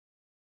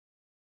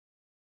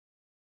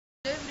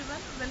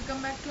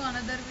welcome back to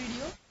another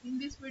video. In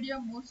this video,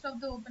 most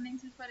of the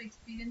openings is for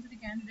experienced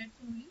candidates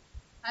only.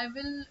 I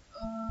will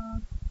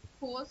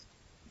post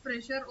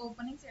fresher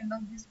openings end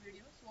of this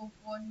video, so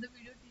watch the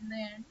video till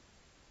the end.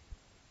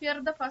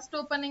 Here the first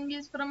opening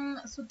is from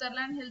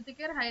Sutherland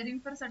Healthcare,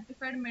 hiring for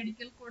certified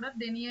medical coder,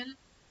 Daniel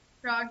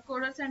fraud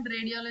coders and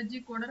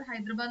radiology coder,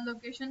 Hyderabad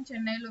location,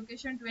 Chennai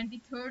location,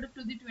 23rd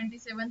to the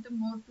 27th,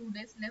 more 2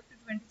 days left,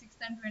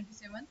 26th and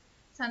 27th.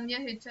 Sandhya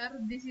HR,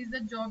 this is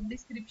the job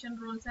description,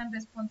 roles and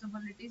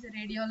responsibilities,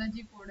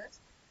 radiology coders.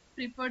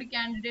 Preferred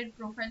candidate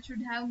profile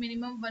should have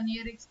minimum 1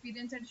 year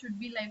experience and should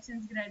be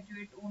licensed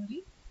graduate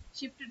only.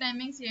 Shift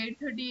timings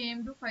 8:30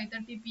 am to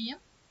 5:30 pm,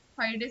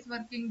 5 days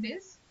working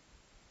days.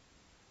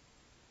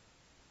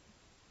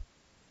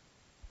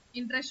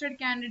 Interested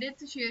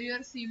candidates, share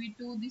your CV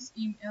to this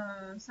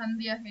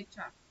Sandhya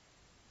HR.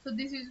 So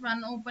this is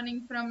one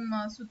opening from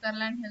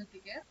Sutherland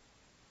Healthcare.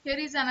 Here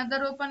is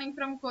another opening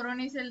from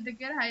Coronis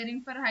Healthcare,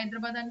 hiring for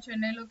Hyderabad and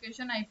Chennai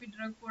location, IP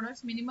drug coders.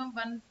 Minimum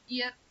 1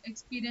 year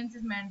experience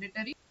is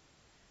mandatory.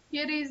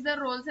 Here is the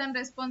roles and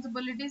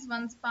responsibilities.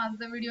 Once pause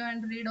the video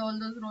and read all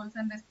those roles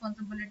and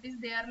responsibilities.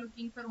 They are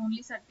looking for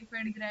only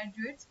certified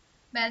graduates,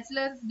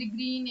 bachelor's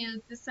degree in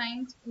health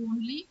science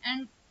only,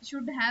 and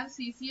should have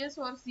CCS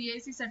or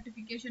CIC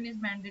certification is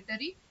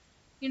mandatory.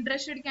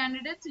 Interested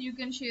candidates, you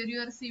can share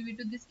your CV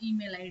to this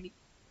email ID.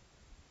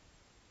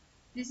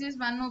 This is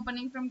one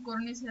opening from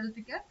Coronis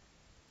Healthcare.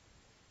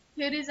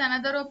 Here is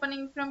another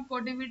opening from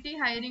Cotiviti,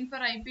 hiring for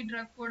IP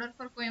drug coder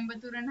for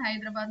Coimbatore and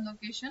Hyderabad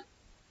location.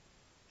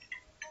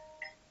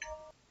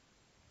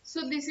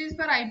 So this is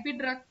for IP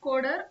drug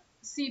coder,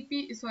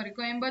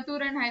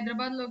 Coimbatore and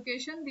Hyderabad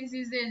location. This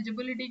is the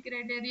eligibility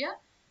criteria.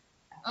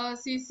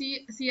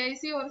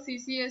 CIC or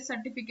CCS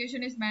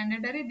certification is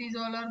mandatory. These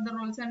all are the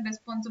roles and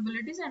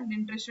responsibilities, and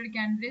interested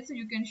candidates,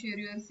 you can share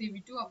your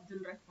CV to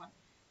Abdul Rahman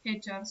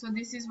HR. So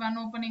this is one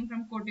opening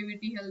from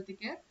Cotiviti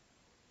Healthcare.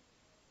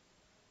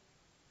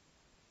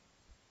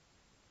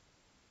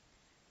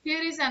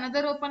 Here is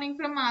another opening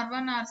from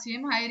R1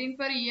 RCM, hiring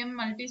for EM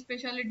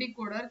multi-speciality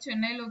coder,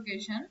 Chennai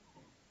location.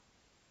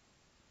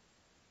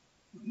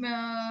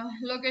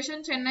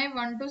 Location Chennai,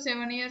 1 to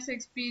 7 years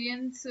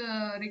experience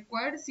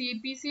required.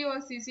 CPC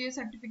or CCA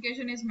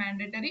certification is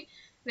mandatory.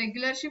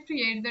 Regular shift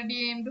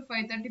 8:30 am to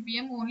 5:30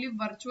 pm. Only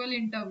virtual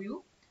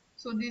interview.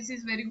 So this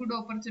is very good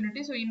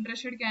opportunity. So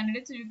interested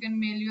candidates, you can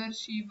mail your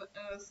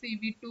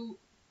CV to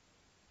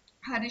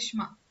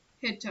Harishma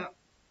HR.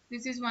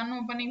 This is one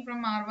opening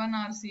from R1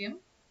 RCM.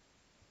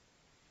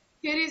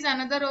 Here is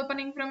another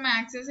opening from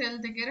Access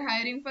Healthcare,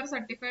 hiring for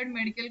certified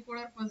medical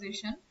coder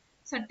position.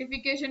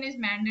 Certification is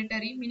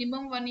mandatory.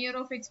 Minimum 1 year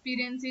of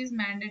experience is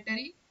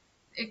mandatory.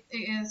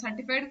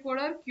 Certified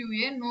coder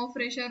QA, no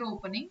fresher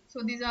opening.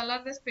 So these all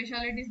are the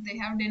specialties they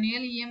have.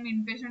 Denial EM,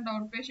 inpatient,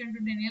 outpatient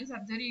to Denial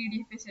surgery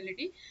ED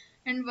facility.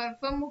 And work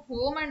from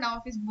home and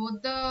office,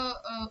 both the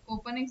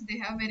openings, they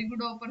have very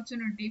good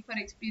opportunity for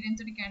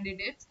experienced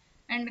candidates.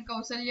 And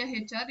Kausalya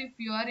HR, if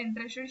you are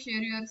interested,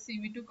 share your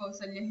CV to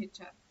Kausalya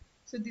HR.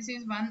 So this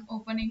is one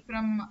opening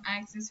from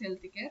Access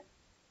Healthcare.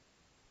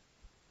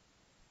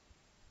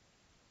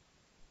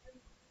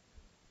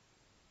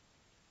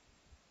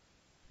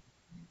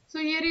 So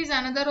here is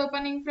another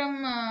opening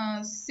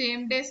from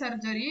same day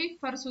surgery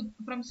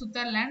from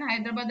Sutherland,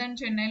 Hyderabad and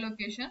Chennai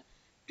location,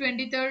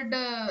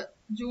 23rd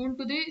June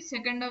to the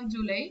 2nd of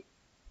July.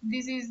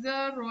 This is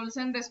the roles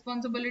and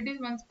responsibilities.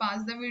 Once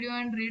pause the video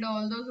and read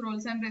all those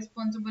roles and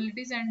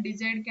responsibilities and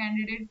desired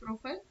candidate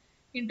profile.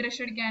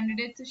 Interested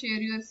candidates,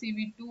 share your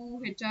CV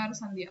to HR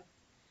Sandhya.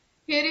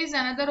 Here is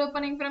another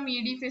opening from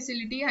ED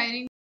facility,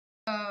 hiring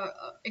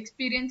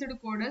experienced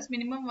coders.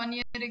 Minimum 1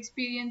 year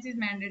experience is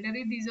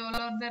mandatory. These all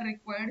are the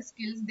required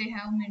skills they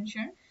have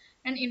mentioned.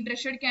 And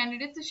interested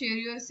candidates, share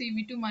your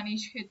CV to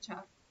Manish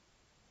HR.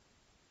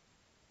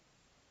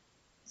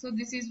 So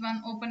this is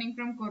one opening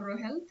from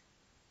Corro Health.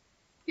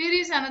 Here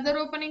is another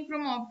opening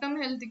from Optum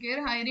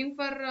Healthcare, hiring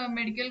for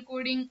medical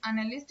coding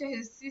analyst,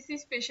 HCC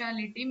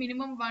specialty.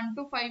 Minimum 1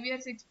 to 5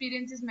 years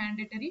experience is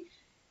mandatory.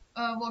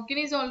 Walk-in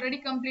is already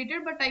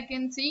completed, but I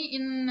can see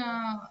in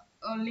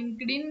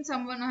LinkedIn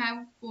someone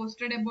have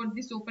posted about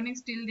this opening.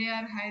 Still they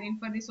are hiring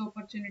for this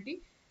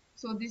opportunity.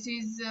 So this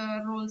is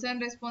roles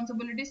and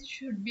responsibilities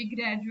should be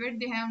graduate.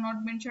 They have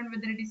not mentioned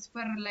whether it is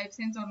for life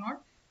science or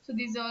not. So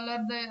these all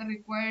are the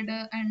required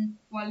and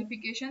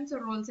qualifications,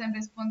 roles and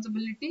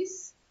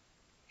responsibilities.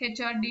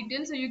 HR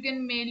details. So you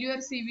can mail your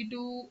CV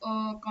to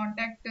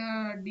contact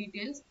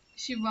details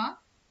Shiva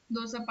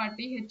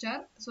Dosapati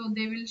HR. So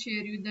they will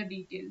share you the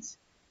details.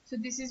 So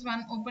this is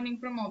one opening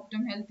from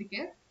Optum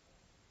Healthcare.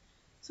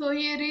 So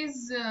here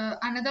is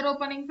another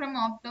opening from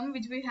Optum,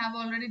 which we have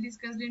already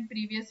discussed in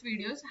previous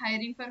videos,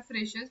 hiring for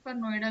freshers for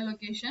Noida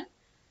location.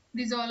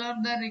 These all are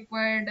the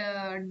required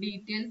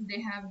details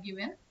they have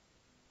given.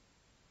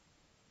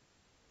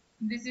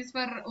 This is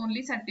for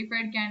only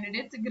certified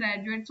candidates,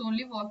 graduates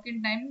only,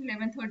 walk-in time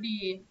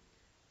 11:30 am.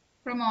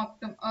 From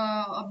Optum,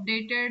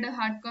 updated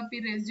hard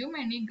copy resume,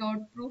 any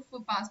gout proof,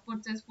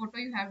 passport size photo,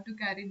 you have to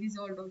carry these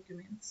all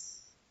documents.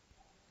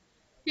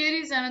 Here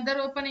is another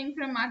opening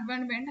from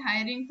Advancement,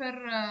 hiring for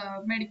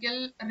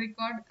medical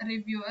record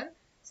reviewer,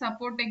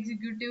 support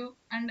executive,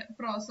 and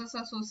process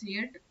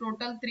associate.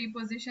 Total 3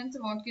 positions.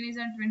 Walk-in is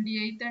on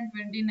 28th and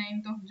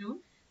 29th of June,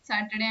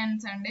 Saturday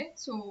and Sunday.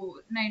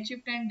 So night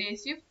shift and day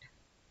shift.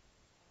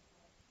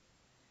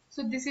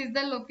 So this is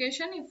the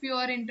location. If you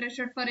are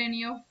interested for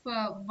any of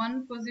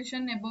one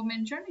position above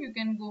mentioned, you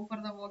can go for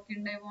the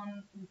walk-in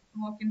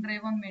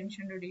drive on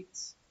mentioned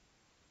dates.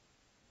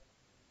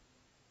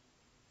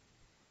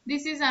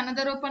 This is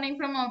another opening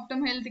from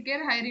Optum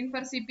Healthcare, hiring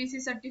for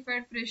CPC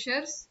certified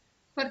freshers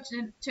for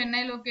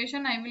Chennai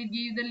location. I will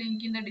give the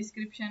link in the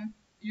description.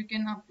 You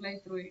can apply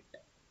through it.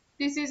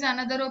 This is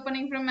another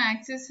opening from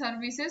Access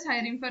Services,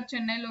 hiring for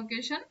Chennai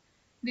location.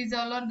 These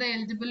all are the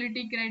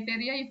eligibility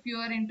criteria. If you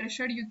are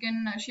interested, you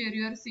can share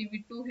your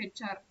CV to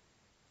HR.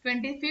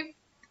 25th,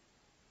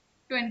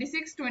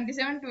 26th,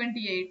 27th,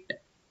 28th.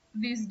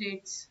 These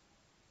dates.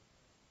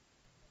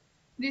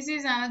 This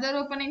is another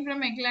opening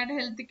from Eclat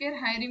Healthcare,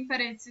 hiring for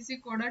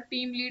HCC Coder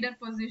team leader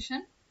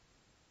position.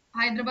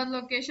 Hyderabad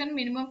location,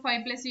 minimum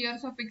 5+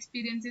 years of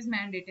experience is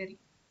mandatory.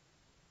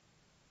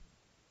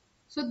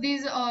 So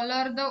these all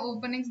are the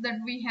openings that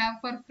we have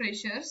for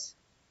freshers.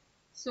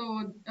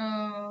 So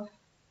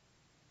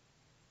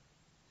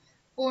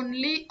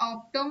only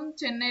Optum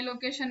Chennai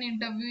location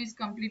interview is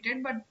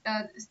completed, but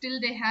still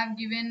they have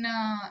given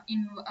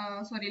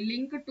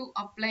link to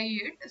apply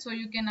it, so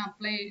you can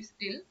apply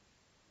still.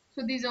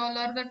 So these all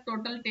are the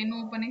total 10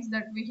 openings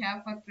that we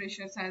have for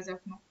freshers as of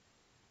now.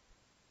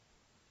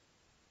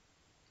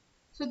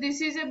 So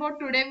this is about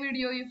today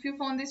video. If you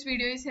found this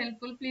video is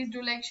helpful, please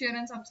do like, share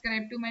and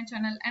subscribe to my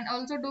channel, and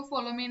also do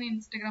follow me in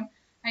Instagram.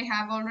 I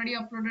have already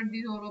uploaded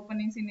these all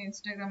openings in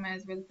Instagram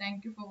as well.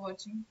 Thank you for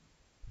watching.